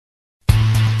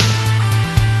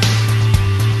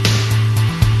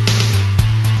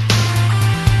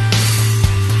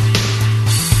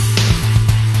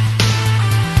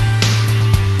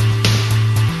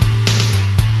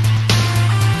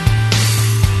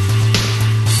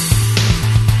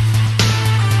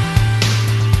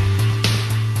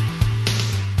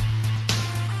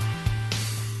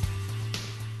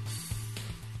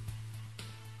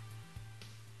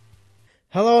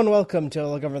and welcome to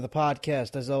Look Over the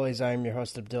Podcast. As always, I am your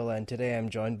host Abdullah, and today I'm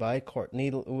joined by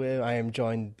Courtney. I am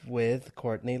joined with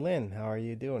Courtney Lin. How are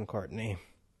you doing, Courtney?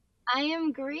 I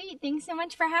am great. Thanks so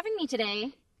much for having me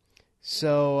today.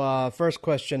 So, first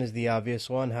question is the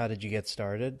obvious one. How did you get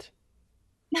started?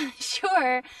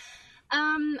 Sure.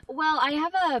 Well, I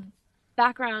have a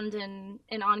background in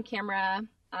on camera,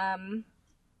 and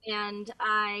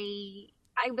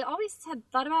always had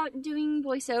thought about doing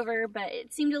voiceover, but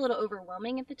it seemed a little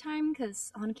overwhelming at the time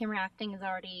because on camera acting is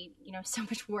already, so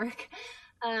much work.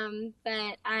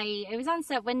 But I was on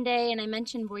set one day and I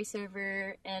mentioned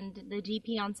voiceover, and the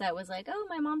DP on set was like, "Oh,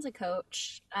 my mom's a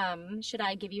coach. Should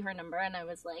I give you her number?" And I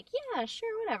was like, "Yeah,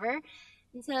 sure, whatever."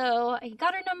 And so I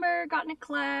got her number, got in a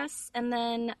class, and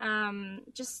then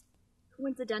just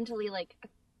coincidentally, like a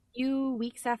few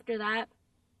weeks after that,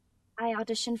 I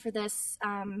auditioned for this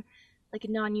like a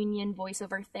non-union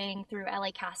voiceover thing through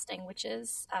LA Casting, which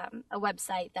is a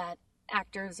website that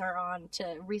actors are on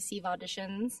to receive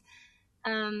auditions.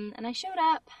 And I showed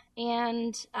up,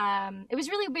 and it was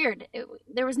really weird.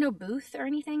 There was no booth or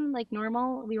anything like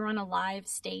normal. We were on a live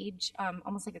stage,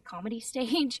 almost like a comedy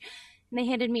stage. And they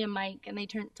handed me a mic, and they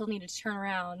told me to turn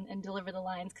around and deliver the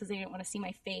lines because they didn't want to see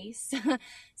my face.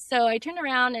 So I turned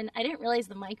around, and I didn't realize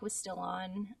the mic was still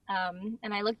on.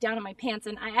 And I looked down at my pants,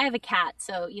 and I have a cat,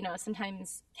 so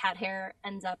sometimes cat hair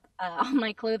ends up on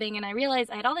my clothing. And I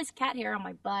realized I had all this cat hair on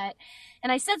my butt,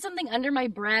 and I said something under my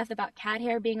breath about cat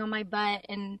hair being on my butt,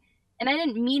 and I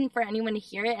didn't mean for anyone to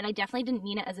hear it, and I definitely didn't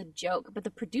mean it as a joke, but the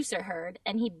producer heard,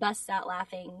 and he busts out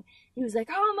laughing. He was like,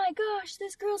 "Oh my gosh,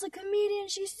 this girl's a comedian,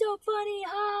 she's so funny,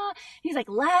 ha!" He's like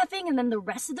laughing, and then the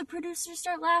rest of the producers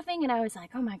start laughing, and I was like,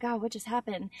 "Oh my god, what just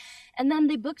happened?" And then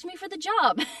they booked me for the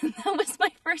job. That was my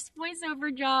first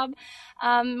voiceover job,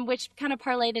 which kind of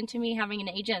parlayed into me having an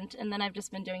agent, and then I've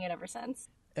just been doing it ever since.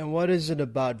 And what is it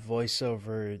about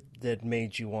voiceover that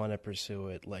made you want to pursue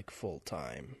it like full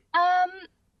time?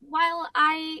 While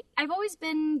I've always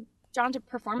been drawn to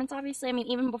performance, obviously. I mean,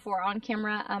 even before on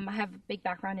camera, I have a big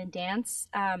background in dance.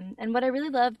 And what I really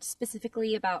loved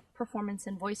specifically about performance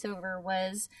and voiceover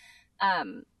was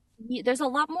there's a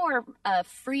lot more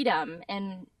freedom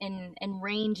and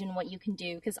range in what you can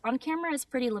do, because on camera is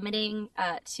pretty limiting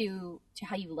to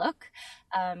how you look,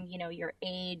 your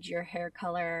age, your hair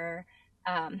color,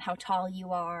 how tall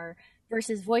you are.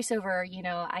 Versus voiceover,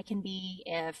 I can be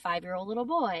a 5-year-old little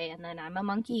boy, and then I'm a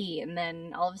monkey, and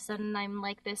then all of a sudden I'm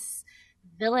like this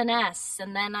villainess,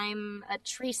 and then I'm a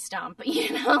tree stump.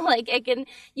 Like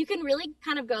you can really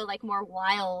kind of go like more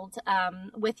wild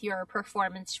with your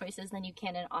performance choices than you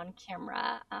can in on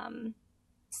camera.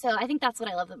 So I think that's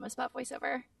what I love the most about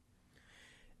voiceover.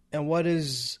 And what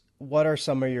are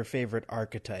some of your favorite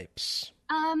archetypes?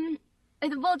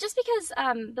 Well, just because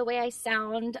the way I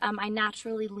sound, I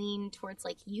naturally lean towards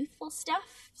like youthful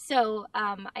stuff. So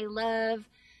I love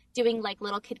doing like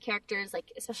little kid characters,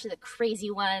 like especially the crazy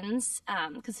ones,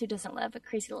 because who doesn't love a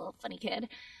crazy little funny kid?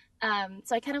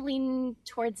 So I kind of lean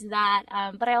towards that.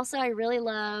 But I really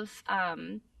love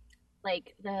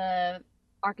like the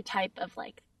archetype of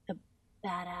like the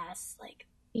badass like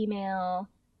female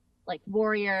like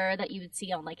warrior that you would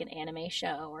see on like an anime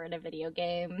show or in a video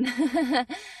game.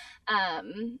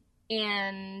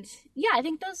 And yeah, I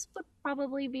think those would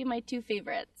probably be my two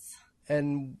favorites.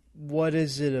 And what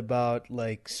is it about,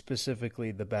 like,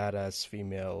 specifically the badass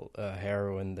female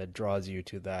heroine that draws you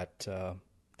to that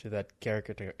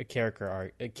caricature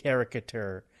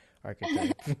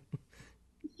archetype?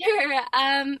 Sure.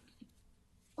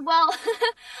 Well,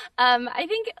 I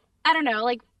think I don't know,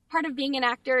 like part of being an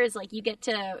actor is like you get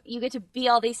to be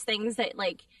all these things that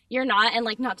like you're not, and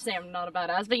like not to say I'm not a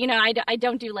badass, but I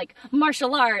don't do like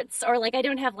martial arts, or like I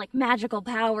don't have like magical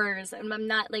powers, and I'm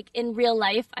not like in real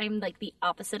life I'm like the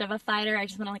opposite of a fighter. I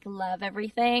just want to like love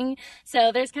everything.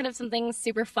 So there's kind of something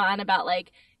super fun about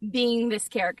like being this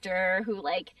character who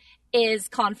like is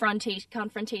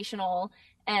confrontational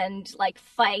and like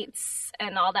fights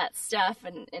and all that stuff,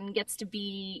 and gets to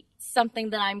be something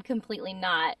that I'm completely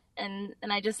not, and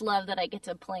I just love that I get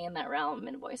to play in that realm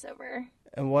in voiceover.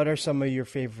 And what are some of your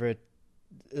favorite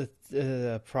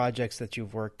projects that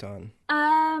you've worked on?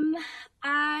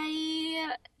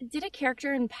 I did a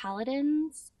character in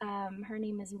Paladins. Her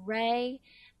name is Ray.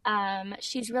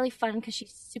 She's really fun because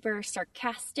she's super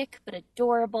sarcastic but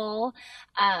adorable.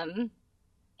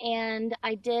 And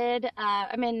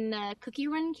I'm in Cookie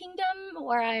Run Kingdom,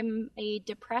 where I'm a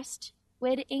depressed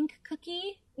Squid Ink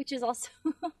cookie, which is also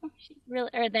she's really,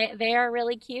 or they are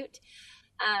really cute.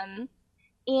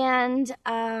 And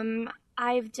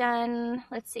I've done,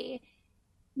 let's see,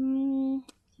 can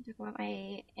talk about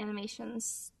my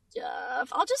animations. stuff.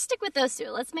 I'll just stick with those two.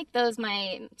 Let's make those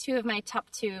my two of my top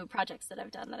two projects that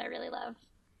I've done that I really love.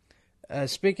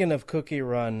 Speaking of Cookie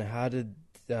Run, how did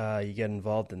you get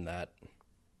involved in that?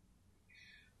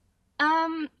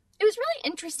 It was really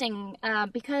interesting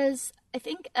because I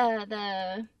think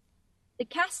the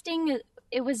casting,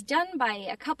 it was done by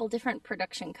a couple different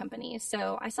production companies.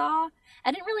 So I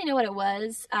didn't really know what it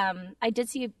was. I did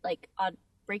see like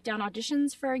breakdown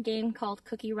auditions for a game called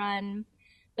Cookie Run,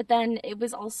 but then it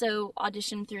was also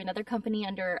auditioned through another company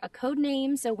under a code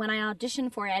name. So when I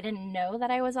auditioned for it, I didn't know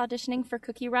that I was auditioning for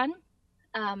Cookie Run.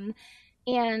 Um,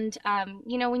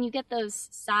 when you get those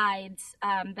sides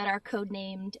that are code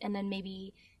named, and then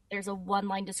maybe there's a one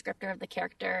line descriptor of the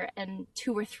character and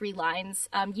two or three lines,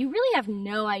 you really have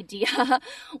no idea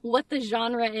what the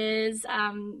genre is.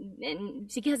 And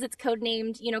because it's code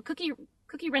named,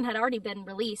 Cookie Run had already been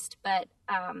released, but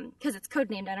because it's code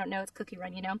named, I don't know it's Cookie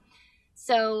Run.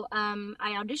 So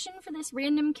I auditioned for this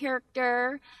random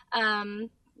character.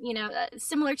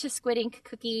 Similar to Squid Ink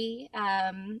Cookie,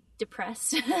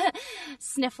 depressed,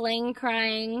 sniffling,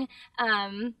 crying.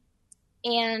 I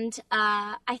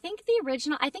think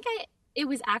it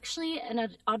was actually an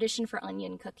audition for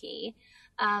Onion Cookie,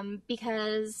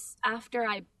 because after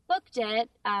I booked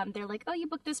it, they're like, oh, you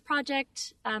booked this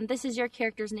project, this is your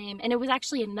character's name. And it was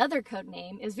actually another code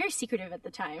name. It was very secretive at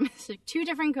the time. So two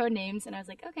different code names. And I was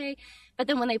like, okay. But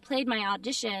then when they played my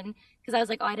audition, because I was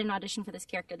like, oh, I didn't audition for this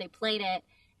character, they played it.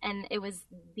 And it was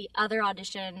the other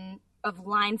audition of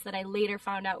lines that I later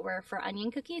found out were for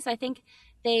Onion Cookie. So I think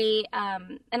they,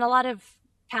 and a lot of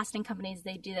casting companies,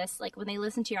 they do this, like when they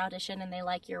listen to your audition and they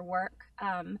like your work,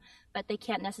 but they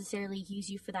can't necessarily use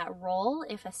you for that role.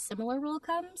 If a similar role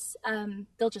comes,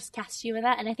 they'll just cast you in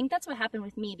that. And I think that's what happened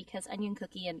with me, because Onion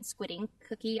Cookie and Squid Ink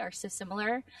Cookie are so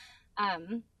similar.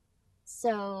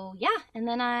 So yeah, and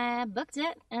then I booked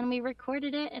it and we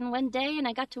recorded it in one day, and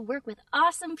I got to work with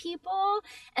awesome people.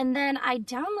 And then I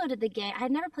downloaded the game. I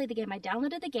had never played the game. I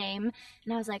downloaded the game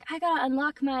and I was like, I gotta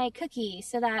unlock my cookie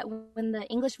so that when the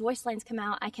English voice lines come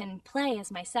out, I can play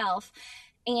as myself.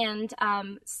 And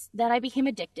then I became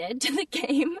addicted to the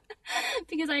game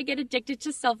because I get addicted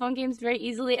to cell phone games very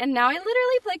easily. And now I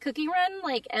literally play Cookie Run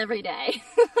like every day.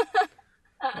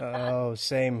 Oh,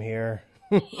 same here.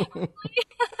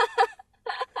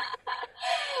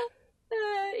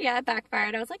 Yeah, it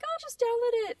backfired. I was like, I'll just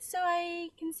download it so I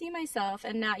can see myself.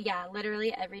 And now, yeah,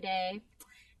 literally every day.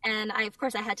 And of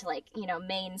course, I had to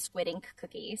main Squid Ink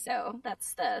Cookie. So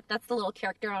that's the little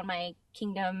character on my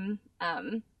Kingdom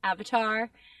avatar.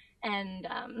 And,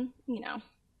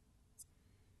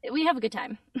 we have a good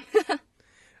time.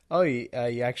 Oh, you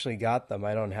actually got them.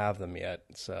 I don't have them yet,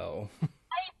 so.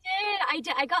 I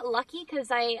did. I got lucky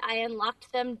because I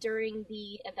unlocked them during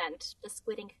the event, the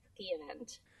Squid Ink Cookie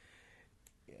event.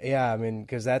 Yeah, I mean,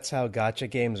 because that's how gacha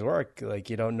games work.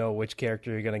 Like, you don't know which character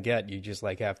you're gonna get. You just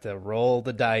have to roll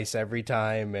the dice every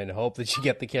time and hope that you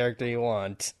get the character you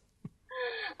want.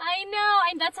 I know,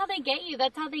 and that's how they get you.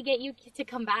 That's how they get you to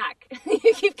come back.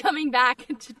 You keep coming back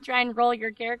to try and roll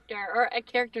your character or a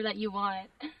character that you want.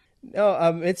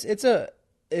 No,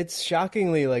 it's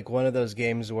shockingly like one of those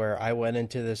games where I went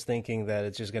into this thinking that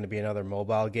it's just going to be another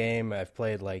mobile game. I've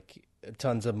played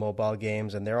tons of mobile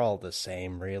games and they're all the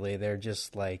same, really. They're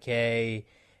just like, hey,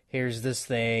 here's this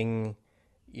thing,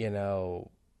 here's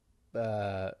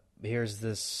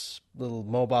this little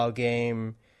mobile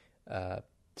game,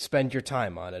 spend your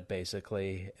time on it,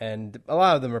 basically. And a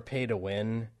lot of them are pay to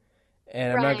win.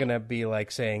 And I'm not going to be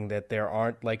saying that there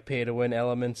aren't pay to win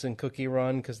elements in Cookie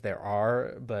Run, because there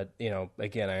are, but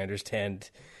again, I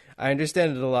understand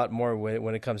it a lot more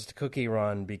when it comes to Cookie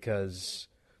Run, because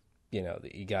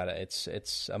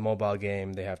it's a mobile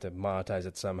game. They have to monetize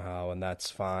it somehow, and that's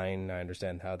fine. I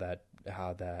understand how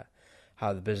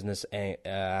the business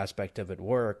aspect of it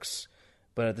works,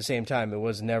 but at the same time, it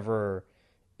was never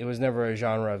a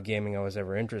genre of gaming I was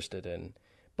ever interested in.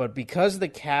 But because the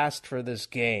cast for this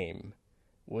game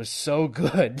was so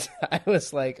good, I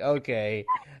was like, okay,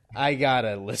 I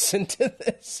gotta listen to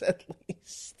this at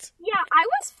least. Yeah, I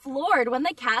was floored when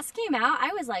the cast came out. I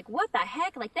was like, what the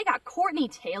heck? They got Courtney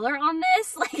Taylor on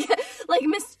this? Like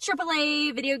Miss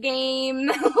AAA video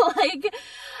game.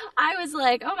 I was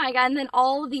like, oh my God. And then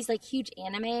all of these huge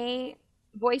anime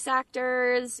voice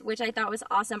actors, which I thought was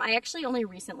awesome. I actually only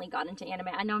recently got into anime.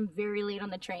 I know I'm very late on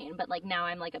the train, but now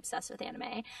I'm obsessed with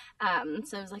anime.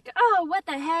 So I was like, oh, what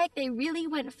the heck? They really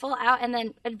went full out. And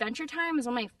then Adventure Time was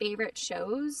one of my favorite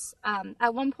shows.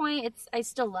 At one point, I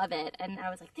still love it. And I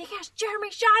was like, they cast Jeremy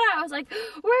Shada. I was like,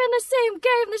 we're in the same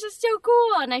game. This is so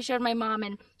cool. And I showed my mom,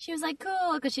 and she was like,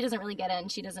 cool, because she doesn't really get it and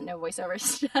she doesn't know voiceover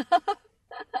stuff.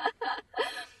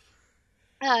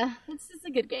 It's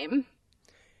a good game.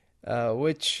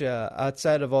 Which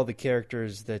outside of all the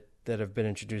characters that have been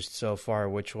introduced so far,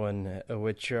 which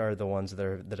are the ones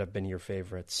that have been your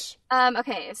favorites?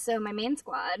 Okay, so my main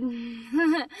squad.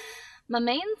 My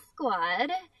main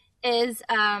squad is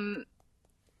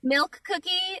milk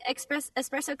cookie,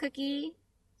 espresso cookie,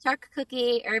 shark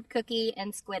cookie, herb cookie,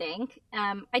 and squid ink.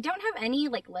 I don't have any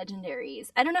like legendaries.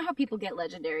 I don't know how people get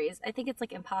legendaries. I think it's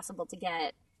like impossible to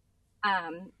get.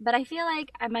 But I feel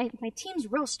like my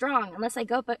team's real strong unless I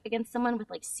go up against someone with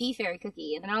like sea fairy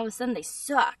cookie, and then all of a sudden they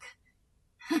suck.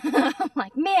 I'm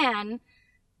like, man.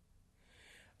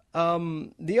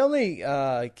 The only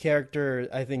character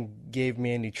I think gave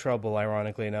me any trouble,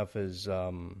 ironically enough, is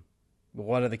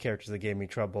one of the characters that gave me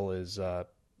trouble is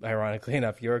ironically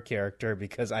enough your character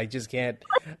because I just can't.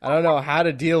 I don't know how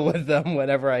to deal with them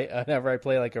whenever I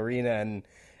play like arena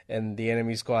and the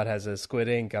enemy squad has a squid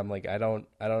ink. I'm like I don't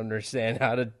understand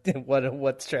how to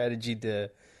what strategy to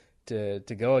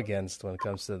go against when it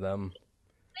comes to them.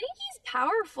 I think he's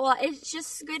powerful. It's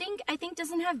just Squid Ink, I think,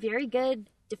 doesn't have very good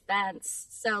defense.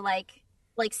 So like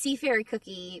Sea Fairy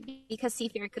Cookie, because Sea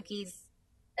Fairy Cookie's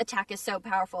attack is so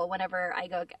powerful. Whenever I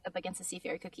go up against a Sea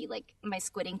Fairy Cookie, like my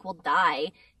Squid Ink will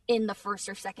die in the first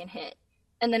or second hit,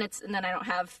 and then I don't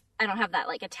have that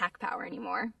like attack power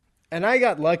anymore. And I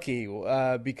got lucky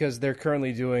because they're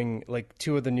currently doing like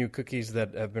two of the new cookies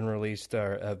that have been released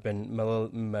have been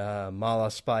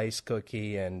Mala Spice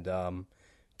cookie and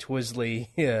Twizzly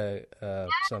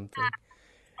something.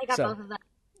 I got So both of them.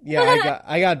 yeah,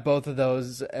 I got both of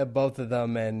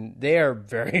them, and they are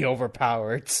very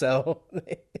overpowered. So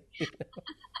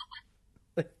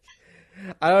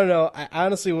I don't know. I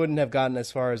honestly wouldn't have gotten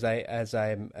as far as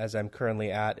I'm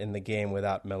currently at in the game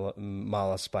without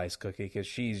Mala Spice Cookie because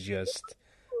she's just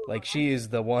like she is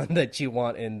the one that you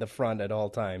want in the front at all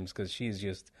times because she's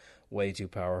just way too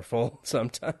powerful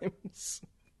sometimes.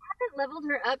 Haven't leveled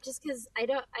her up just because I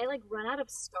like run out of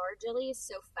star jellies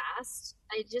so fast.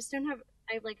 I just don't have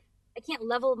I like I can't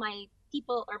level my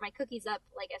people or my cookies up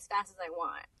like as fast as I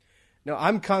want. No,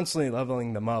 I'm constantly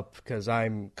leveling them up because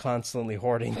I'm constantly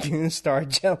hoarding star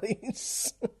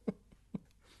jellies.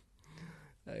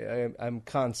 I'm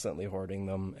constantly hoarding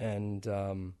them,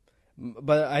 and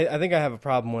but I think I have a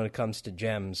problem when it comes to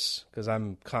gems because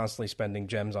I'm constantly spending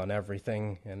gems on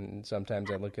everything, and sometimes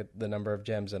I look at the number of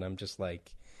gems and I'm just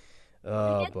like,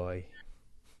 oh boy.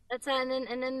 That's and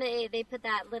then they put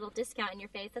that little discount in your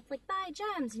face. That's like buy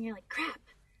gems, and you're like crap.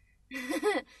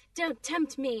 Don't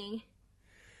tempt me.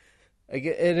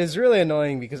 It is really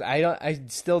annoying because I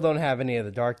still don't have any of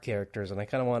the dark characters, and I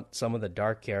kind of want some of the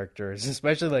dark characters,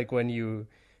 especially like when you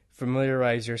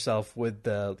familiarize yourself with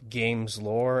the game's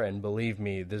lore. And believe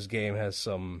me, this game has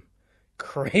some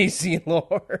crazy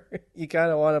lore. You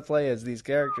kind of want to play as these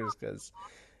characters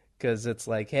because it's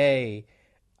like, hey,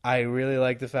 I really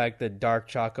like the fact that Dark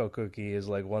Choco Cookie is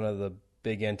like one of the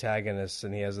big antagonists,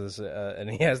 and he has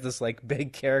this like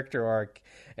big character arc,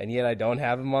 and yet I don't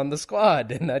have him on the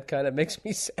squad, and that kind of makes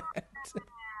me sad.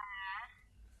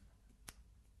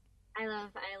 I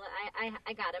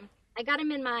got him. I got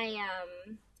him in my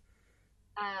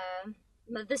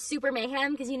the Super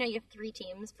Mayhem because you know you have three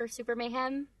teams for Super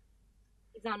Mayhem.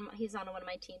 He's on one of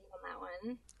my teams on that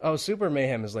one. Oh, Super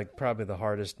Mayhem is like probably the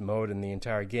hardest mode in the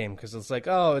entire game because it's like,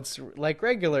 oh, it's like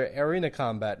regular arena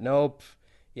combat. Nope.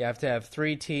 You have to have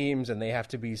three teams, and they have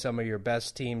to be some of your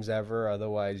best teams ever.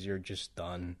 Otherwise, you're just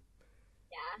done.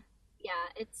 Yeah,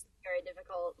 it's very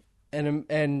difficult.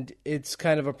 And it's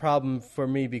kind of a problem for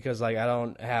me because like I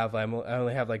only have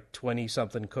like 20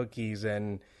 something cookies,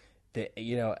 and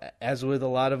as with a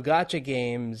lot of gacha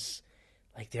games,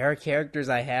 like there are characters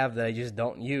I have that I just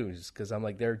don't use because I'm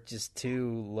like they're just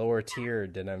too lower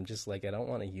tiered, and I'm just like I don't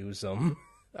want to use them.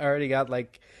 I already got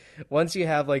like once you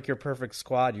have like your perfect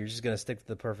squad, you're just gonna stick to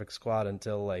the perfect squad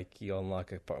until like you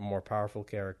unlock a more powerful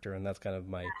character, and that's kind of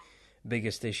my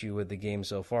biggest issue with the game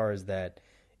so far is that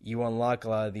you unlock a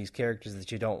lot of these characters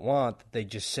that you don't want, that they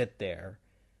just sit there,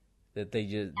 that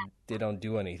they don't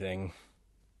do anything.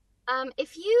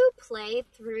 If you play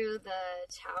through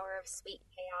the Tower of Sweet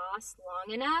Chaos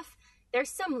long enough, there's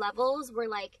some levels where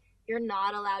like you're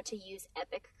not allowed to use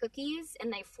epic cookies,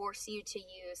 and they force you to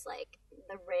use like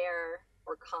the rare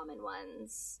or common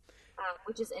ones,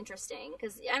 which is interesting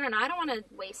because I don't know. I don't want to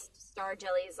waste star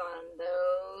jellies on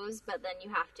those, but then you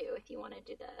have to if you want to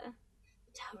do the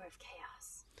Tower of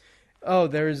Chaos. Oh,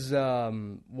 there's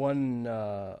one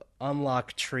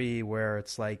unlock tree where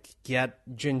it's like get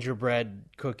gingerbread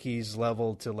cookies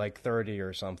level to like 30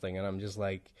 or something, and I'm just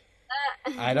like,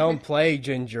 I don't play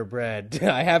gingerbread.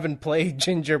 I haven't played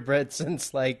gingerbread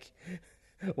since like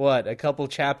what, a couple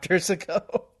chapters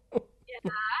ago.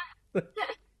 Yeah,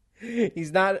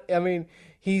 He's not. I mean,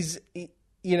 he's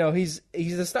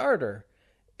a starter,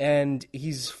 and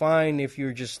he's fine if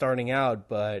you're just starting out.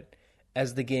 But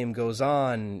as the game goes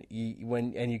on,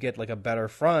 you get like a better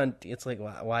front, it's like,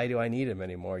 why do I need him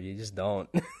anymore? You just don't.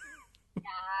 Yeah,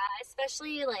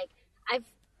 especially like I've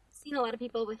seen a lot of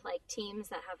people with like teams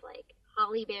that have like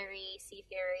Holly Berry, Sea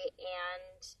Fairy,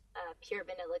 and pure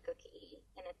vanilla cookie,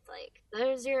 and it's like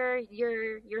those are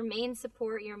your main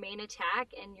support, your main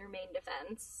attack, and your main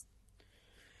defense.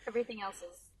 Everything else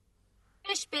is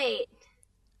fish bait.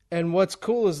 And what's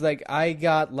cool is like I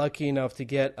got lucky enough to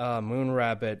get Moon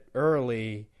Rabbit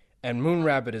early, and Moon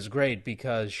Rabbit is great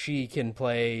because she can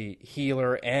play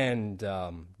healer and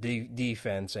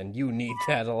defense, and you need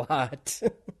that a lot.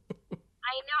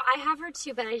 I know I have her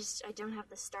too, but I don't have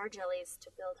the star jellies to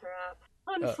build her up.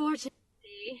 Unfortunately.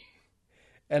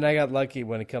 And I got lucky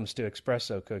when it comes to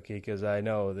Espresso Cookie because I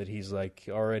know that he's like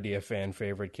already a fan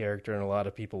favorite character, and a lot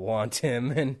of people want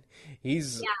him, and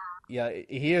he's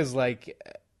he is like.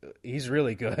 He's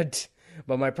really good,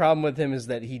 but my problem with him is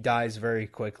that he dies very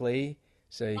quickly.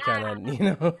 So you kind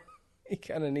of, you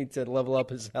kind of need to level up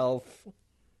his health.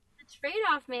 The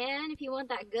trade-off, man. If you want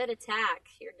that good attack,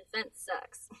 your defense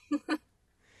sucks.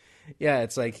 Yeah,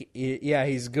 it's like,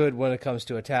 he's good when it comes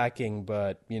to attacking,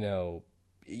 but you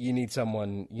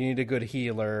need a good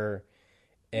healer,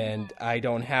 and I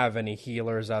don't have any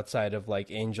healers outside of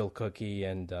like Angel Cookie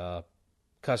and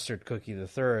Custard Cookie the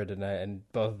Third, and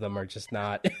both of them are just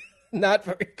not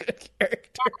very good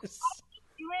characters.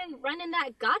 Running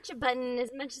that gotcha button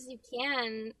as much as you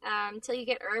can until you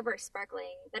get herb or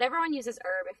sparkling. But everyone uses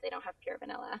herb if they don't have pure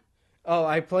vanilla. Oh,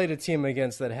 I played a team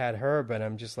against that had herb, and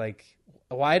I'm just like,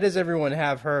 why does everyone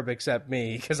have herb except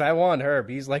me? Because I want herb.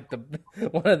 He's like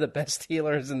one of the best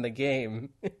healers in the game.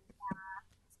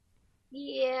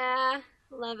 Yeah,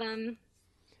 love him.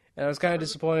 And I was kind of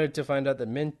disappointed to find out that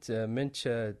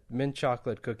mint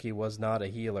chocolate cookie was not a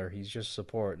healer. He's just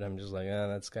support. And I'm just like,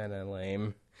 that's kind of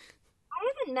lame. I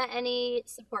haven't met any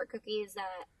support cookies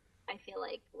that I feel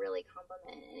like really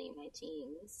complement any of my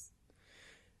teams.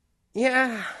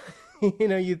 Yeah.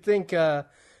 You'd think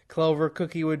Clover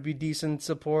Cookie would be decent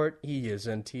support. He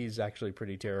isn't. He's actually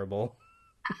pretty terrible.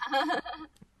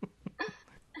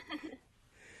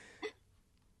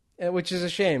 Which is a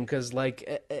shame because,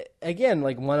 like, again,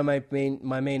 like one of my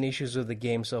main issues with the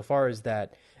game so far is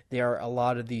that there are a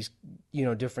lot of these,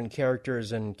 different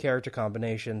characters and character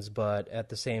combinations, but at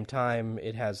the same time,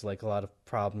 it has like a lot of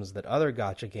problems that other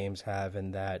gacha games have,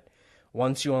 in that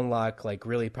once you unlock like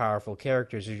really powerful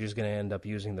characters, you're just going to end up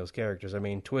using those characters. I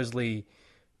mean, Twizzly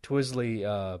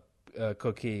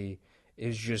Cookie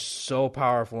is just so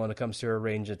powerful when it comes to her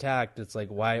range attack. It's like,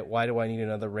 why do I need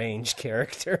another range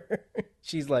character?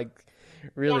 She's like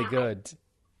really good.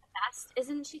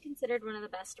 Isn't she considered one of the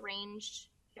best ranged,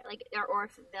 like, or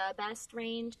the best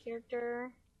ranged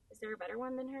character? Is there a better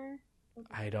one than her?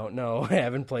 I don't know. I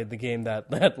haven't played the game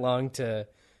that long to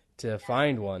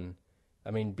find one.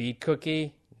 I mean, Beat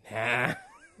Cookie? Nah. I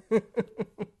have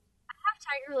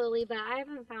Tiger Lily, but I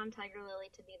haven't found Tiger Lily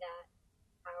to be that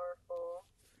powerful.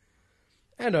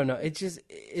 I don't know. It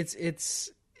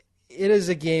is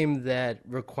a game that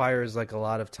requires like a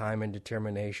lot of time and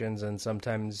determinations, and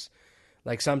sometimes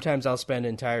I'll spend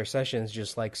entire sessions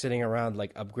just like sitting around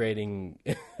like upgrading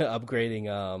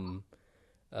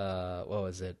what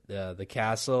was it, the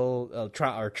castle,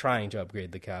 trying to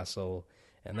upgrade the castle,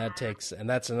 and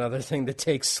that's another thing that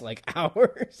takes like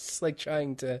hours, like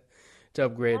trying to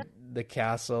upgrade the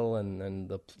castle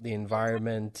and the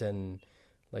environment, and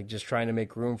like just trying to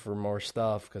make room for more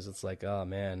stuff, because it's like, oh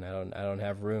man, I don't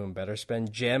have room. Better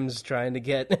spend gems trying to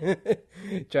get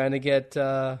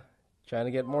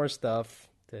more stuff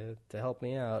to help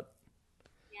me out.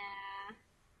 Yeah,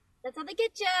 that's how they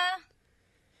get ya.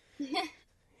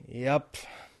 Yep.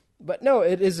 But no,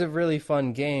 it is a really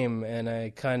fun game, and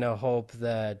I kind of hope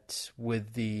that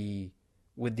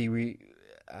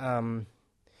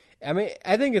I mean,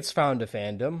 I think it's found a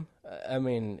fandom. I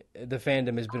mean, the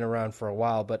fandom has been around for a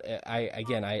while, but I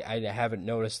haven't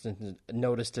noticed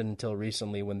it until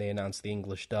recently when they announced the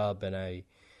English dub, and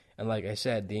like I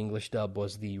said, the English dub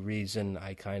was the reason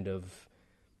I kind of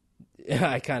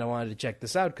wanted to check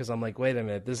this out, because I'm like, wait a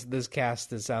minute, this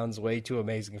cast sounds way too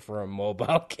amazing for a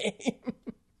mobile game.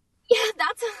 Yeah,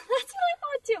 that's what I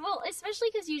thought too. Well, especially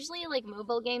because usually like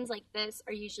mobile games like this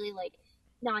are usually like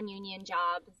non-union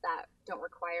jobs that don't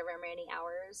require very many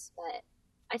hours, but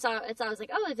I was like,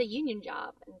 oh, it's a union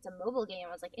job and it's a mobile game.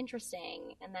 I was like,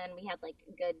 interesting. And then we had like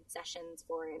good sessions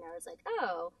for it, and I was like,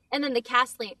 oh. And then the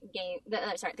cast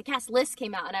list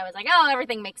came out, and I was like, oh,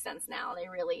 everything makes sense now. They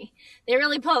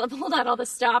really pulled out all the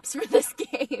stops for this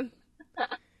game.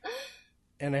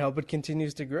 And I hope it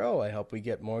continues to grow. I hope we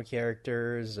get more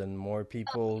characters and more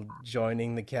people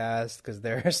joining the cast because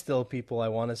there are still people I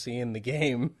want to see in the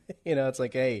game. It's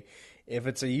like, hey, if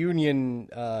it's a union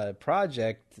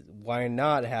project, why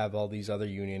not have all these other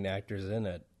union actors in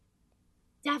it?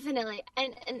 Definitely.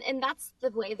 And that's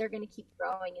the way they're going to keep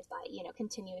growing is by,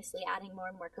 continuously adding more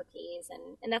and more cookies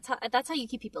and that's how you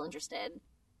keep people interested.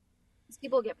 Because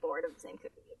people get bored of the same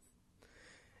cookies.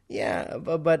 Yeah,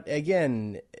 but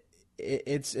again,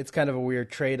 it's kind of a weird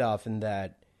trade off in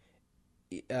that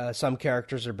some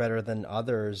characters are better than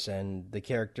others, and the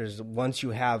characters once you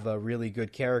have a really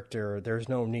good character, there's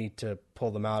no need to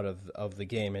pull them out of the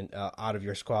game and out of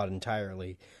your squad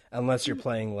entirely, unless you're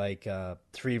playing like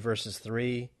 3 versus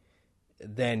 3.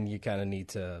 Then you kind of need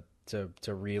to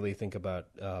really think about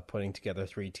putting together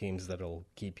 3 teams that'll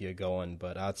keep you going.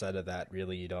 But outside of that,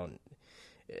 really, you don't.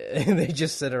 They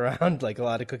just sit around, like a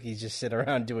lot of cookies just sit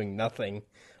around doing nothing.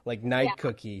 Like Yeah. Night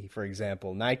Cookie, for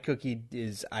example. Night Cookie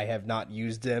I have not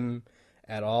used him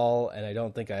at all, and I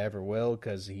don't think I ever will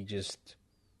because he just,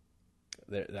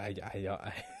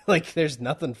 like, there's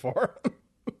nothing for him.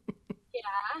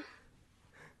 Yeah.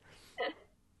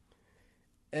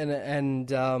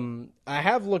 And I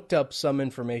have looked up some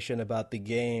information about the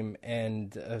game,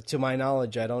 and to my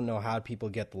knowledge, I don't know how people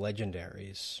get the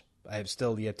legendaries. I have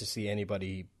still yet to see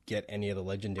anybody get any of the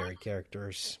legendary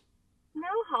characters. No,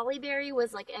 Hollyberry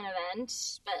was like an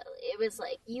event, but it was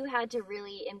like you had to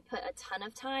really input a ton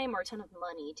of time or a ton of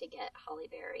money to get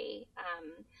Hollyberry.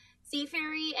 Sea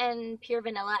Fairy and Pure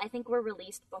Vanilla, I think, were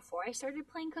released before I started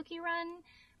playing Cookie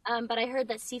Run. But I heard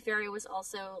that Sea Fairy was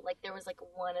also like there was like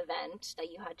one event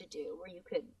that you had to do where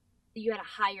you had a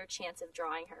higher chance of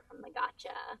drawing her from the gotcha.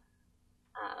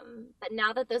 But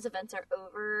now that those events are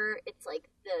over, it's like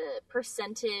the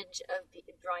percentage of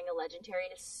drawing a legendary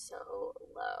is so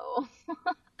low.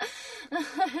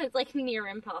 It's like near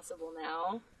impossible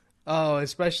now. Oh,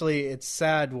 especially it's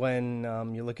sad when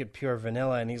you look at Pure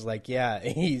Vanilla and he's like, yeah,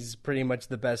 he's pretty much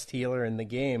the best healer in the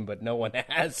game, but no one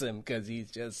has him because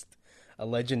he's just a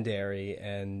legendary,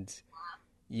 and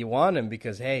you want him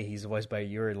because, hey, he's voiced by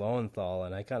Yuri Lowenthal,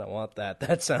 and I kind of want that.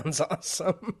 That sounds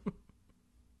awesome.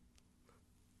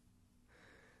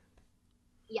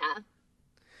 Yeah.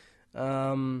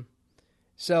 um,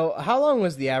 so how long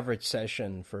was the average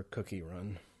session for Cookie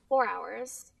Run? 4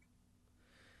 hours.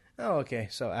 Oh, okay.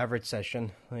 So average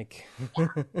session, like.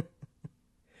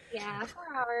 Yeah, 4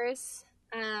 hours.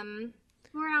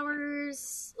 4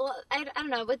 hours. Well, I don't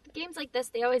know. With games like this,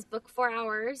 they always book 4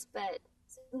 hours, but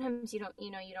sometimes you don't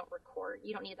record.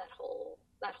 You don't need that whole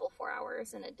 4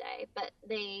 hours in a day. But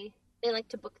they like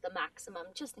to book the maximum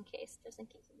just in case you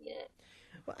need it.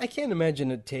 Well, I can't imagine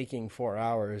it taking 4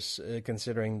 hours,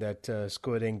 considering that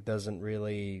Squid Ink doesn't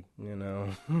really,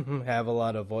 have a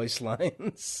lot of voice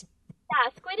lines. Yeah,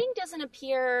 Squid Ink doesn't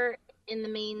appear in the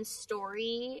main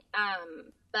story,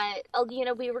 but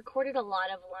we recorded a lot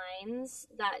of lines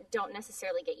that don't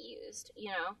necessarily get used.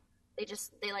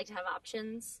 They like to have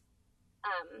options.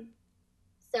 Um,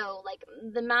 so like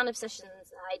the amount of sessions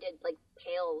I did like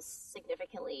pales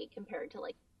significantly compared to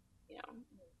like you know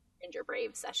Ginger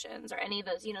Brave sessions or any of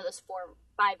those those 4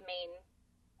 5 main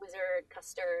Wizard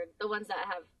Custard, the ones that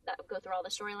go through all the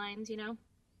storylines.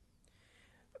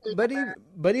 Really prefer.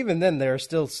 But even then, there are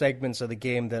still segments of the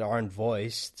game that aren't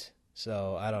voiced.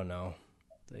 So I don't know.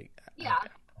 Like, Yeah.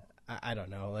 I don't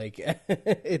know. Like,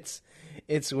 it's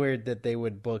weird that they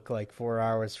would book like 4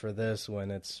 hours for this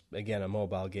when it's again a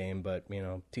mobile game. But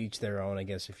to each their own. I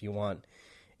guess if you want,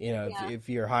 Yeah. if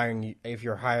you're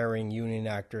hiring union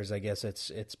actors, I guess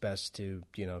it's best to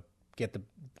get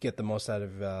the most out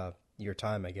of your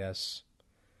time. I guess.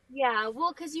 Yeah,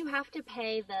 well, because you have to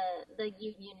pay the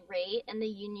union rate, and the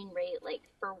union rate, like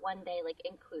for one day, like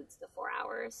includes the 4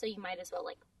 hours. So you might as well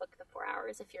like book the 4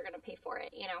 hours if you're gonna pay for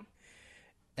it.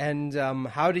 And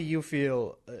how do you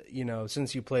feel?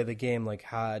 Since you play the game, like,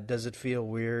 how does it feel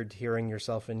weird hearing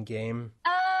yourself in game?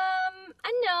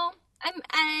 I know.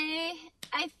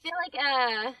 I feel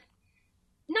like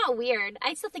not weird.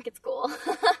 I still think it's cool.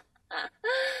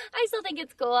 I still think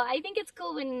it's cool. I think it's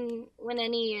cool when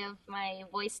any of my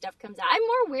voice stuff comes out. I'm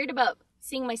more weird about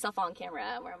seeing myself on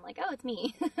camera where I'm like, oh, it's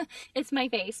me. It's my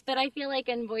face. But I feel like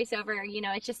in voiceover,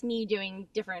 it's just me doing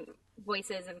different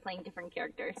voices and playing different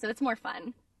characters. So it's more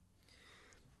fun.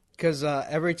 Because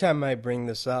every time I bring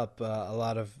this up, a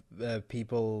lot of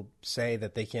people say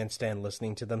that they can't stand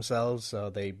listening to themselves, so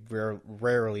they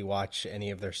rarely watch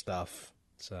any of their stuff.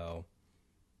 So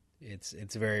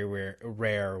it's very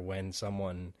rare when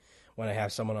I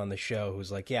have someone on the show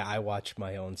who's like, yeah, I watch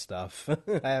my own stuff.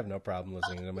 I have no problem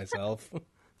listening to myself.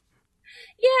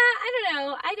 Yeah, I don't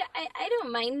know. I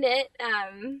don't mind it.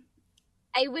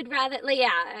 I would rather, like, yeah,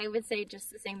 I would say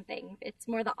just the same thing. It's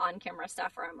more the on-camera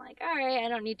stuff where I'm like, all right, I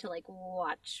don't need to like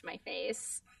watch my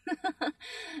face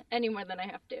any more than I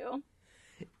have to.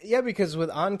 Yeah, because with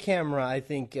on camera, I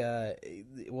think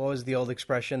what was the old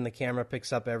expression? The camera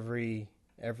picks up every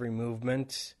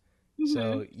movement, Hmm.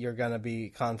 so you're gonna be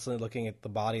constantly looking at the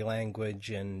body language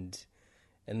and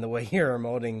the way you're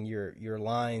emoting your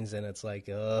lines, and it's like,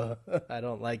 I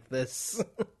don't like this.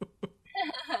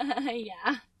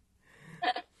 Yeah.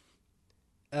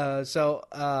 So,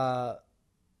 uh,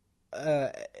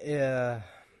 uh,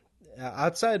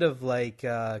 outside of like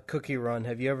Cookie Run,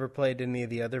 have you ever played any of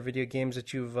the other video games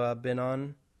that you've been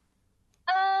on?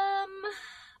 Um,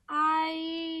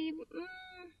 I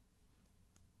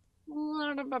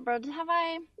have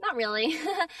I? Not really.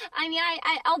 I mean,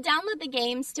 I'll download the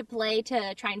games to play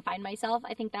to try and find myself.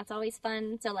 I think that's always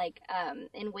fun. So like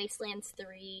in Wastelands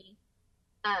 3,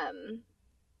 um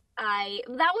I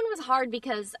that one was hard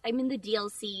because I'm in the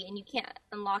DLC and you can't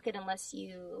unlock it unless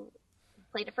you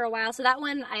played it for a while. So that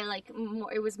one I like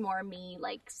more, it was more me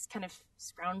like kind of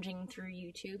scrounging through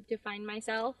YouTube to find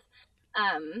myself.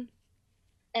 Um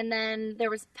and then there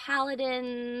was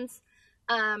Paladins,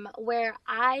 where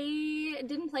I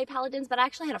didn't play Paladins, but I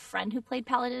actually had a friend who played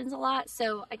Paladins a lot,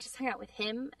 so I just hung out with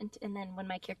him, and then when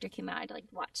my character came out, I like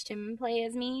watched him play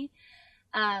as me.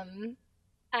 Um,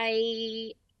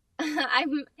 I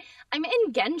I'm I'm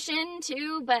in Genshin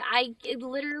too, but I it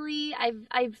literally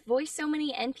I've voiced so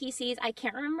many NPCs I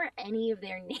can't remember any of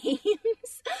their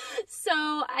names. So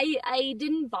I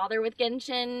didn't bother with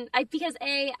Genshin. I because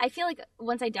A, I feel like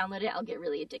once I download it I'll get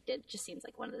really addicted. It just seems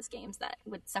like one of those games that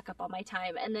would suck up all my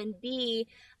time. And then B,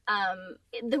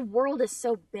 the world is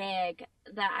so big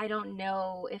that I don't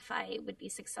know if I would be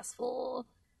successful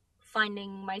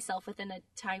finding myself within a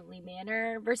timely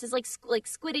manner versus like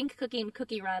Squid Ink, Cookie and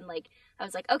Cookie Run. Like I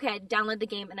was like, okay, I download the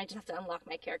game and I just have to unlock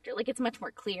my character. Like it's much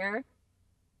more clear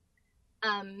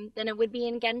than it would be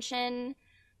in Genshin.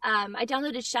 I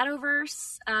downloaded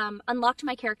Shadowverse, unlocked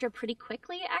my character pretty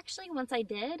quickly actually once I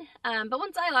did. But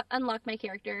once I unlocked my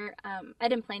character, I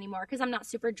didn't play anymore because I'm not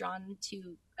super drawn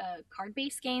to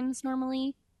card-based games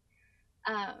normally.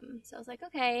 So I was like,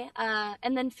 okay.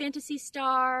 And then Fantasy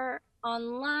Star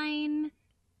Online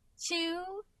 2,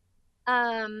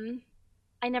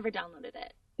 I never downloaded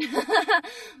it.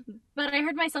 But I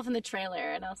heard myself in the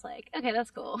trailer and I was like, okay, that's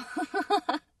cool.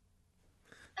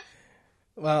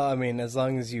 Well, I mean, as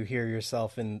long as you hear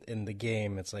yourself in the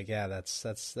game, it's like, yeah,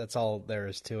 that's all there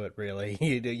is to it, really.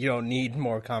 You don't need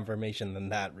more confirmation than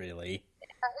that, really.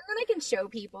 And then I can show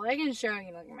people. I can show,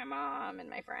 like my mom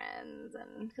and my friends,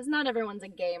 and because not everyone's a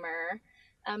gamer.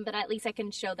 But at least I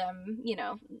can show them,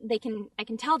 I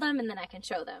can tell them and then I can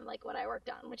show them like what I worked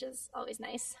on, which is always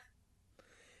nice.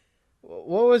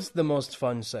 What was the most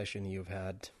fun session you've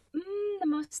had? The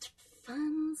most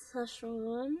fun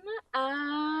session.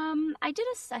 I did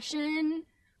a session.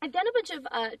 I've done a bunch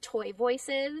of toy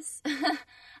voices.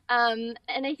 And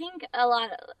I think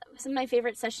some of my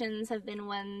favorite sessions have been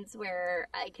ones where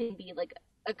I can be like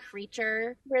a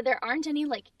creature where there aren't any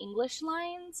like English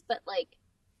lines, but like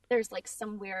there's like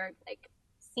some weird like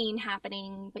scene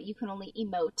happening, but you can only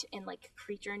emote in like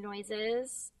creature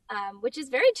noises, which is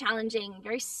very challenging,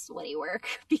 very sweaty work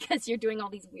because you're doing all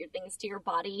these weird things to your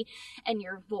body and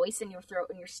your voice and your throat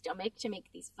and your stomach to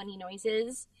make these funny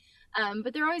noises.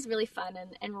 But they're always really fun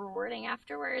and rewarding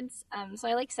afterwards. So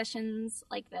I like sessions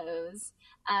like those.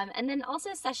 And then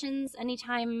also sessions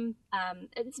anytime,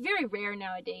 it's very rare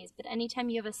nowadays, but anytime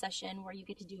you have a session where you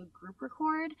get to do a group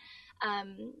record,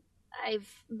 um, I've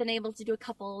been able to do a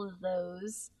couple of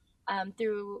those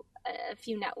through a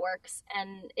few networks,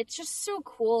 and it's just so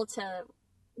cool to,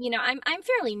 I'm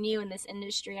fairly new in this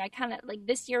industry. I kind of like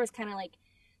this year was kind of like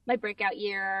my breakout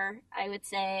year, I would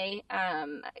say.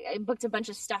 I booked a bunch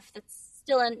of stuff that's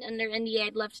still under NDA.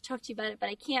 I'd love to talk to you about it, but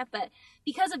I can't. But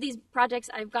because of these projects,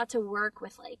 I've got to work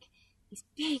with like these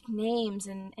big names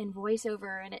and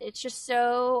voiceover, and it's just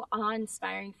so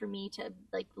awe-inspiring for me to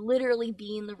like literally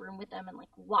be in the room with them and like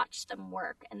watch them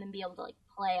work and then be able to like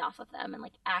play off of them and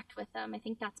like act with them. I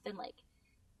think that's been like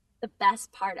the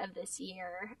best part of this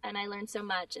year, and I learned so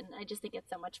much, and I just think it's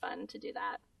so much fun to do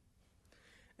that.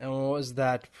 And what was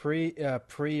that pre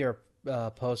or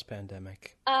post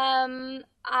pandemic?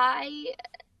 I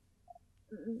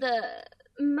the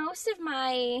most of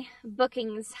my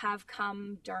bookings have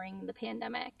come during the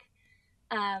pandemic.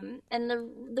 And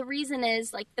the reason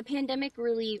is like the pandemic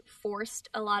really forced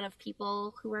a lot of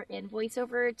people who are in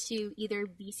voiceover to either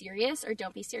be serious or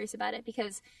don't be serious about it,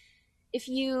 because if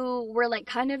you were like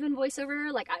kind of in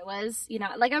voiceover like I was,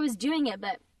 like I was doing it,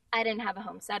 but I didn't have a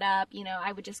home setup.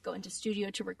 I would just go into studio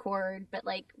to record. But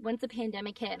like once the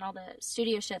pandemic hit and all the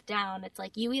studio shut down, it's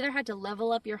like you either had to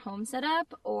level up your home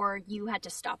setup or you had to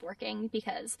stop working,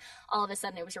 because all of a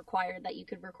sudden it was required that you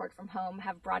could record from home,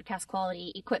 have broadcast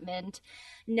quality equipment,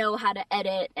 know how to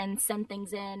edit and send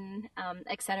things in,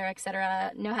 et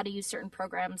cetera, know how to use certain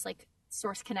programs like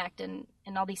Source Connect and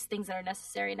all these things that are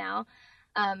necessary now.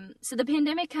 So the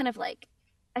pandemic kind of like,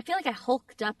 I feel like I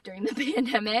hulked up during the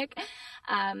pandemic.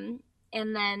 And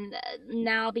then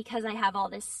now, because I have all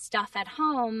this stuff at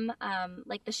home,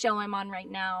 like the show I'm on right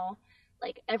now,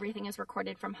 like everything is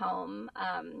recorded from home.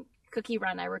 Cookie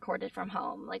Run, I recorded from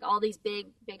home. Like all these big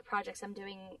projects I'm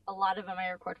doing, a lot of them I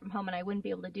record from home, and I wouldn't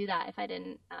be able to do that if I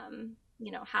didn't,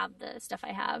 have the stuff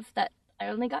I have that I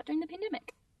only got during the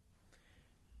pandemic.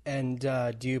 And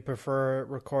do you prefer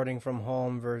recording from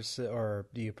home or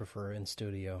do you prefer in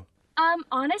studio?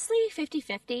 Honestly,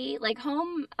 50-50. Like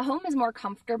home is more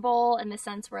comfortable in the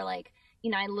sense where like,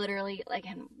 I literally like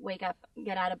can wake up,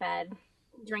 get out of bed,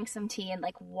 drink some tea, and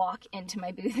like walk into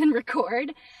my booth and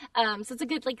record. So it's a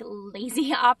good like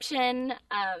lazy option.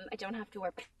 I don't have to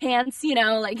wear pants,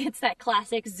 like it's that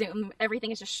classic Zoom,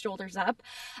 everything is just shoulders up.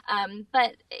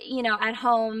 But at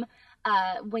home,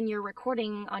 when you're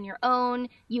recording on your own,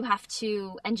 you have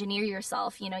to engineer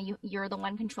yourself. You're the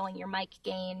one controlling your mic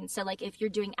gain. So like if you're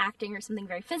doing acting or something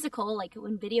very physical, like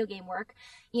in video game work,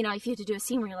 if you have to do a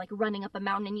scene where you're like running up a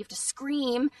mountain and you have to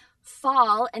scream,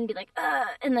 fall, and be like,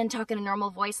 and then talk in a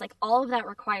normal voice, like all of that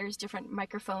requires different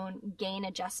microphone gain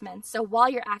adjustments. So while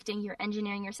you're acting, you're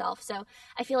engineering yourself. So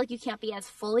I feel like you can't be as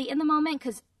fully in the moment,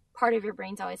 because part of your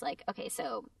brain's always like, okay,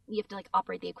 so you have to like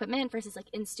operate the equipment, versus like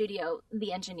in studio,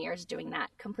 the engineer's doing that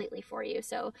completely for you.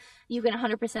 So you can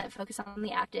 100% focus on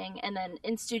the acting. And then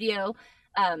in studio,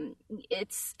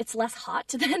 it's less hot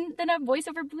than a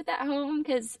voiceover booth at home,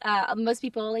 because most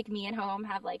people like me at home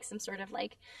have like some sort of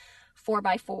like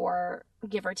 4x4,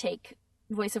 give or take,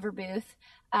 voiceover booth.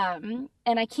 And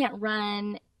I can't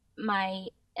run my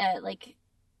like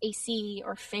AC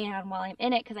or fan while I'm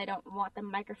in it, because I don't want the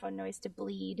microphone noise to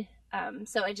bleed.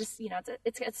 So I just,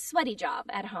 it's a sweaty job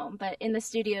at home, but in the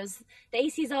studios, the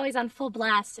AC is always on full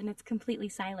blast and it's completely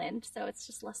silent, so it's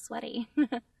just less sweaty.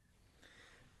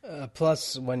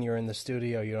 Plus, when you're in the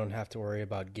studio, you don't have to worry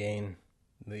about gain.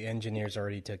 The engineers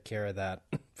already took care of that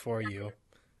for you.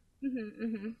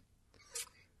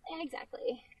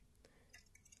 Exactly.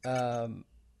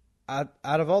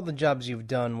 Out of all the jobs you've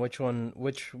done, which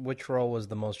role was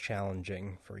the most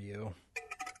challenging for you?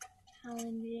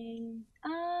 Challenging.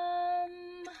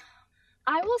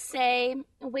 I will say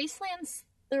Wastelands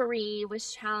 3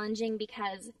 was challenging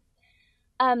because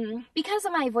of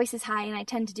my voice is high and I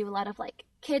tend to do a lot of like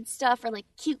kid stuff or like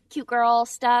cute girl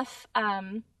stuff.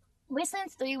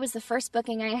 Wastelands 3 was the first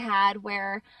booking I had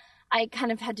where I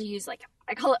kind of had to use like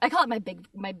I call it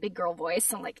my big girl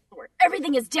voice. I'm like, where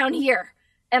everything is down here.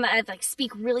 And I'd like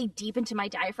speak really deep into my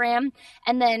diaphragm.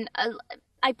 And then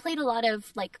I played a lot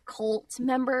of like cult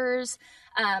members,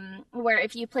 where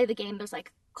if you play the game, there's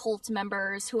like cult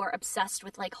members who are obsessed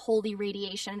with like holy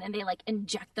radiation, and they like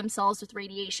inject themselves with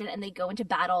radiation and they go into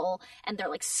battle and they're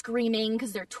like screaming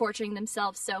because they're torturing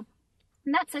themselves. So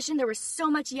in that session, there was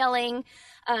so much yelling,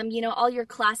 all your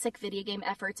classic video game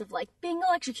efforts of like being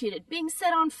electrocuted, being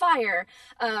set on fire,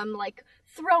 like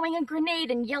throwing a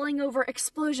grenade and yelling over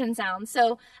explosion sounds.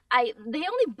 So they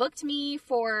only booked me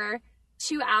for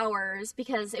 2 hours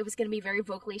because it was going to be very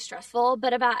vocally stressful.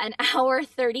 But about an hour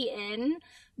 30 in,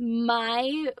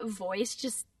 my voice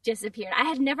just disappeared. I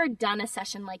had never done a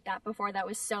session like that before that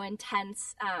was so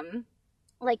intense,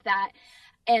 like that.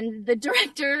 And the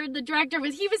director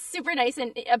he was super nice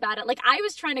about it. Like I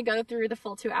was trying to go through the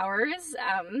full 2 hours,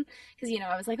 because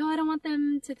I was like, oh, I don't want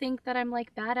them to think that I'm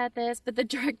like bad at this. But the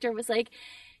director was like,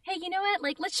 hey, you know what?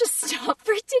 Like, let's just stop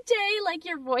for today. Like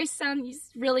your voice sounds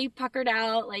really puckered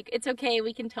out. Like it's okay.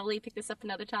 We can totally pick this up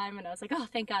another time. And I was like, oh,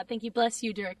 thank God. Thank you. Bless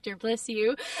you, director. Bless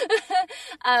you.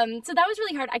 So that was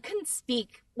really hard. I couldn't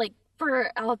speak like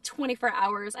for 24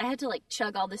 hours. I had to like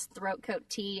chug all this throat coat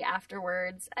tea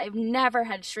afterwards. I've never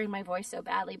had to strain my voice so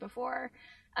badly before.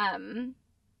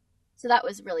 So that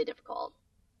was really difficult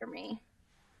for me.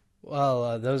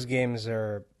 Well, those games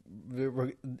are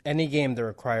any game that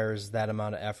requires that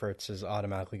amount of efforts is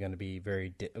automatically going to be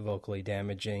very vocally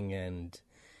damaging. And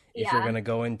if you're going to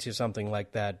go into something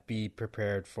like that, be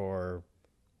prepared for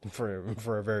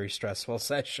a very stressful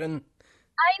session.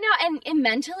 I know, and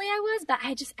mentally I was, but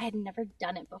I had never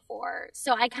done it before.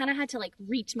 So I kind of had to like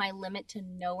reach my limit to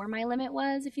know where my limit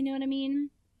was, if you know what I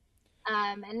mean.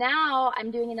 And now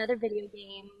I'm doing another video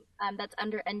game that's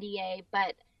under NDA,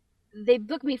 but they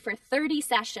booked me for 30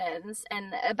 sessions,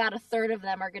 and about a third of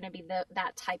them are going to be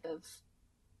that type of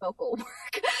vocal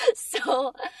work.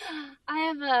 So I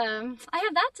have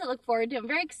that to look forward to. I'm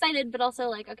very excited, but also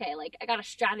like, okay, like I gotta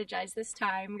strategize this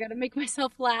time. Gotta make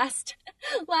myself last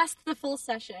last the full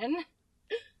session.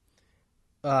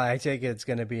 I take it it's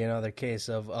going to be another case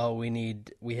of, oh,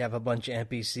 we have a bunch of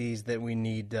NPCs that we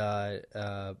need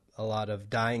a lot of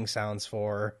dying sounds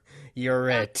for. You're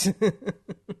Yeah, it. definitely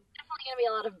gonna be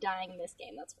a lot of dying in this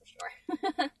game, that's for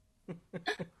sure.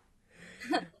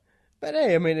 But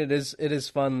hey, I mean, it is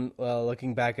fun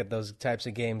looking back at those types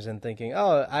of games and thinking,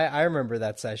 oh, I remember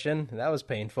that session. That was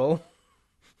painful.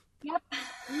 Yep.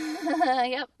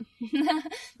 Yep.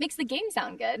 Makes the game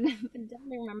sound good.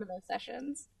 Definitely remember those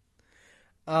sessions.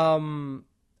 Um,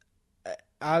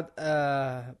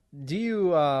 do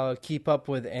you keep up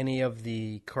with any of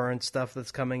the current stuff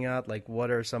that's coming out? Like,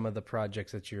 what are some of the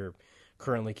projects that you're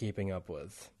currently keeping up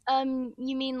with?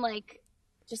 You mean like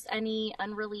just any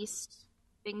unreleased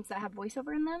things that have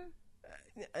voiceover in them?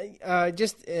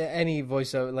 Just any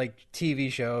voiceover, like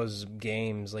TV shows,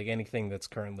 games, like anything that's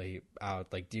currently out.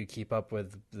 Like, do you keep up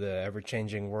with the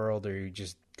ever-changing world, or you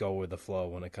just go with the flow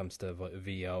when it comes to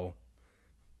VO?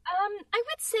 I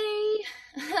would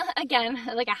say again,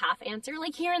 like a half answer,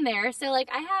 like here and there. So like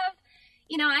I have,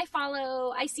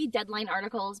 I see deadline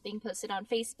articles being posted on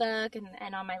Facebook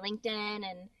and on my LinkedIn,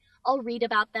 and I'll read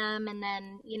about them. And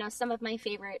then, some of my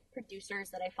favorite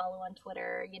producers that I follow on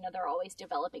Twitter, they're always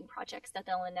developing projects that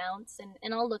they'll announce,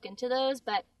 and I'll look into those.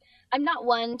 But I'm not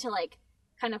one to like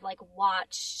kind of like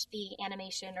watch the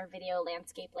animation or video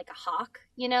landscape like a hawk,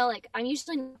 like I'm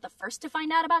usually not the first to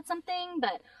find out about something,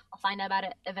 but I'll find out about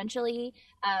it eventually.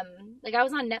 Like I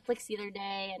was on Netflix the other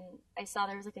day and I saw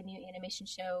there was like a new animation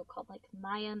show called like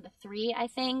Maya and the Three, I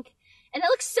think. And it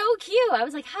looks so cute. I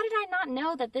was like, how did I not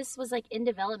know that this was like in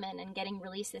development and getting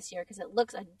released this year? Because it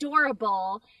looks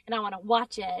adorable and I want to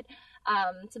watch it.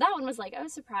 So that one was like, I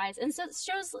was surprised. And so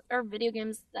shows or video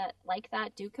games that like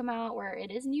that do come out where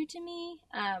it is new to me.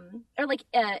 Or like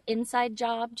Inside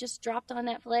Job just dropped on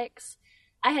Netflix.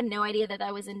 I had no idea that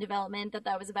that was in development, that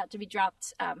that was about to be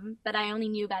dropped. But I only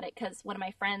knew about it because one of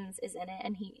my friends is in it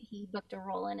and he booked a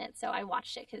role in it. So I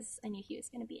watched it because I knew he was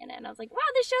going to be in it. And I was like, wow,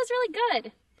 this show's really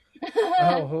good.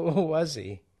 Oh, who was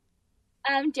he?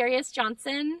 Darius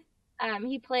Johnson.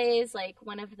 He plays like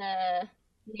one of the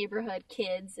neighborhood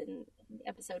kids in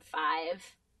episode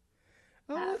 5.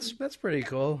 Oh, that's Um, that's pretty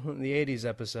cool. The '80s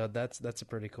episode. That's a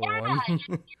pretty cool one.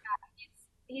 yeah,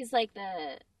 he's like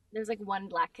there's like one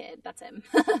black kid. That's him.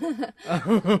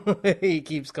 He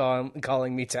keeps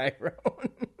calling me Tyrone.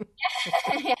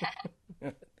 Yeah.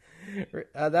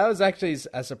 That was actually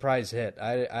a surprise hit.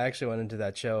 I actually went into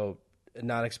that show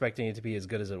not expecting it to be as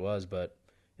good as it was, but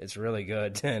it's really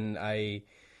good, and I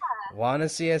want to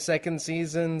see a second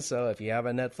season. So if you have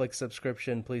a Netflix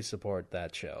subscription, please support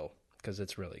that show because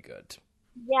it's really good.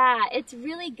 Yeah, it's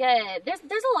really good. There's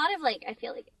a lot of like I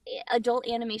feel like adult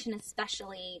animation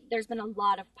especially. There's been a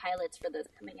lot of pilots for those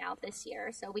coming out this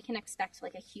year, so we can expect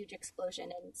like a huge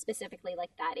explosion in specifically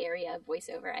like that area of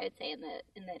voiceover. I would say in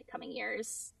the coming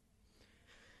years.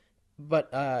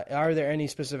 But are there any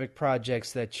specific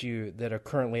projects that are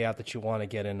currently out that you want to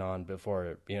get in on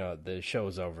before the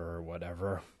show's over or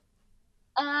whatever?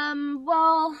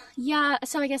 Well, yeah,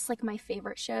 so I guess like my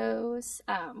favorite shows,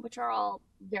 which are all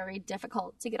very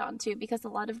difficult to get onto because a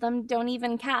lot of them don't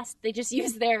even cast. They just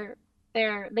use they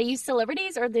use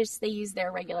celebrities or they use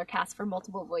their regular cast for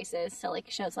multiple voices. So like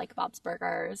shows like Bob's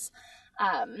Burgers,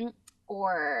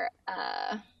 or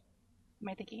am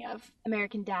I thinking of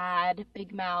American Dad,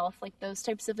 Big Mouth, like those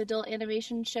types of adult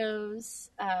animation shows.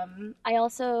 I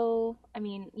also, I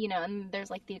mean, and there's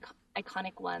like the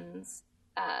iconic ones,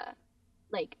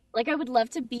 like I would love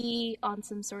to be on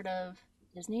some sort of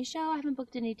Disney show. I haven't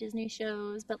booked any Disney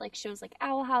shows, but like shows like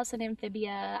Owl House and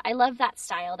Amphibia. I love that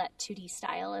style, that 2D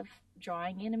style of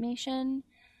drawing animation.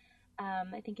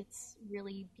 I think it's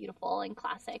really beautiful and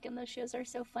classic, and those shows are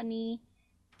so funny.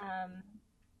 Um,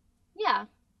 yeah,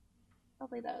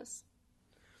 probably those.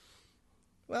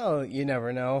 Well, you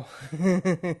never know.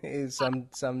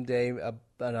 Someday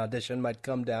an audition might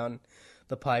come down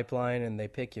the pipeline and they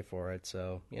pick you for it.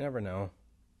 So you never know.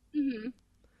 Hmm.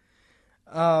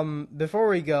 Before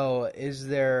we go, is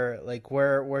there like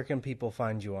where can people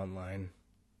find you online?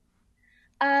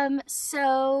 I'm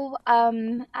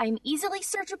easily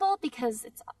searchable because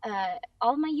it's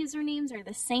all my usernames are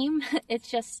the same. It's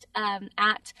just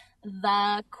at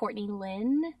the Courtney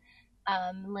Lin.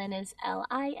 Lin is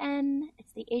Lin.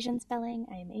 It's the Asian spelling.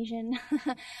 I am Asian,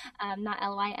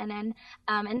 not Lynn.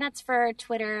 And that's for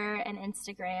Twitter and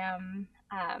Instagram.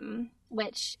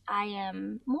 which I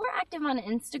am more active on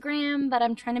Instagram, but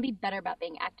I'm trying to be better about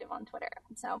being active on Twitter.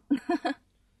 So,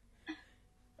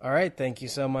 All right, thank you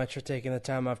so much for taking the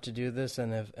time off to do this,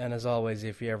 and as always,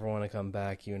 if you ever want to come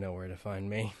back, you know where to find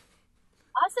me.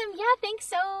 awesome. Yeah, thanks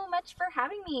so much for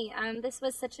having me. This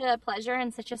was such a pleasure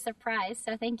and such a surprise.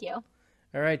 So, thank you.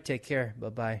 All right, take care. Bye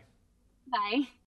bye. Bye.